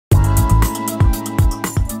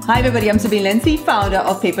Hi everybody, I'm Sabine Lindsay, founder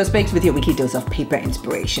of PaperSpecs with your weekly dose of paper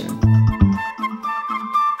inspiration.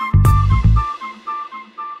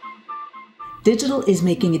 Digital is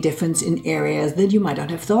making a difference in areas that you might not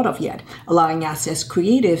have thought of yet, allowing us as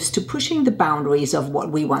creatives to pushing the boundaries of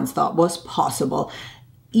what we once thought was possible,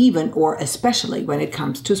 even or especially when it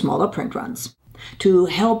comes to smaller print runs. To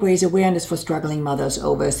help raise awareness for struggling mothers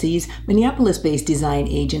overseas, Minneapolis-based design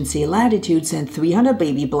agency Latitude sent 300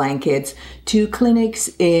 baby blankets to clinics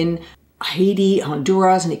in Haiti,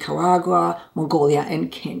 Honduras, Nicaragua, Mongolia,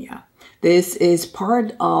 and Kenya. This is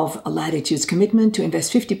part of Latitude's commitment to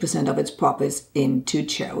invest 50% of its profits into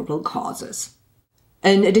charitable causes.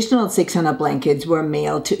 An additional 600 blankets were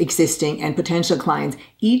mailed to existing and potential clients,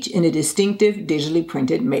 each in a distinctive digitally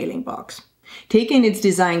printed mailing box. Taking its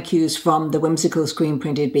design cues from the whimsical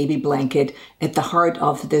screen-printed baby blanket at the heart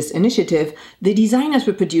of this initiative, the designers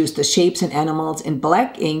reproduced the shapes and animals in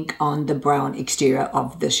black ink on the brown exterior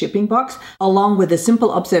of the shipping box, along with the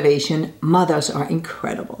simple observation, "Mothers are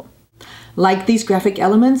incredible." Like these graphic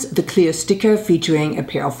elements, the clear sticker featuring a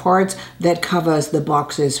pair of hearts that covers the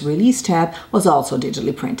box's release tab was also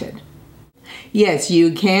digitally printed. Yes,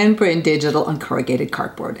 you can print digital on corrugated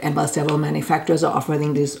cardboard, and while several manufacturers are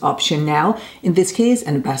offering this option now, in this case,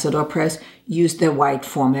 Ambassador Press used the wide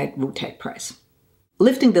format Wu-Tech press.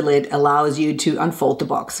 Lifting the lid allows you to unfold the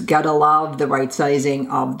box. Gotta love the right sizing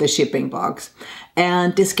of the shipping box.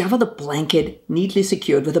 And discover the blanket neatly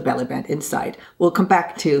secured with a belly band inside. We'll come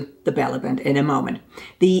back to the belly band in a moment.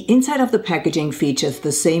 The inside of the packaging features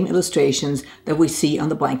the same illustrations that we see on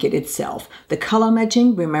the blanket itself. The color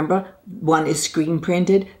matching, remember, one is screen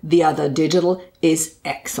printed, the other digital, is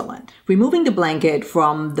excellent. Removing the blanket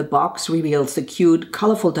from the box reveals the cute,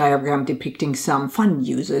 colorful diagram depicting some fun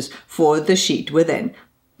uses for the sheet within.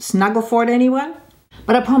 Snuggle for it, anyone?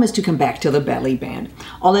 But I promise to come back to the belly band.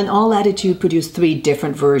 All in all, Latitude produced 3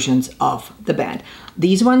 different versions of the band.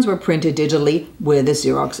 These ones were printed digitally with the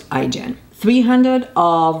Xerox iGen. 300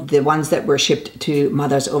 of the ones that were shipped to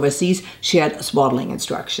mothers overseas shared swaddling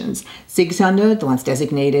instructions. 600, the ones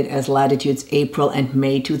designated as Latitude's April and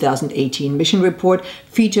May 2018 mission report,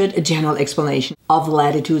 featured a general explanation of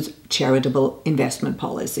Latitude's charitable investment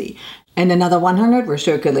policy. And another 100 were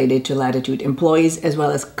circulated to Latitude employees as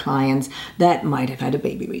well as clients that might have had a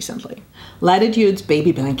baby recently. Latitude's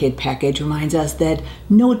baby blanket package reminds us that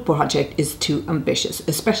no project is too ambitious,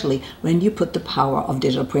 especially when you put the power of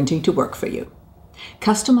digital printing to work for you.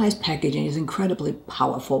 Customized packaging is an incredibly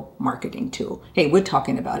powerful marketing tool. Hey, we're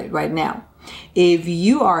talking about it right now. If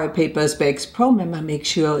you are a PaperSpecs Pro member, make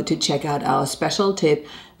sure to check out our special tip,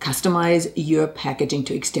 customize your packaging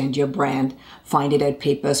to extend your brand. Find it at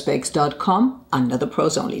PaperSpecs.com under the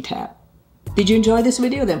Pros Only tab. Did you enjoy this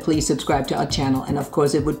video? Then please subscribe to our channel. And of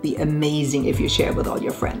course, it would be amazing if you share with all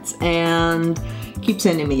your friends. And keep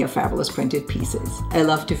sending me your fabulous printed pieces. I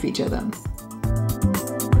love to feature them.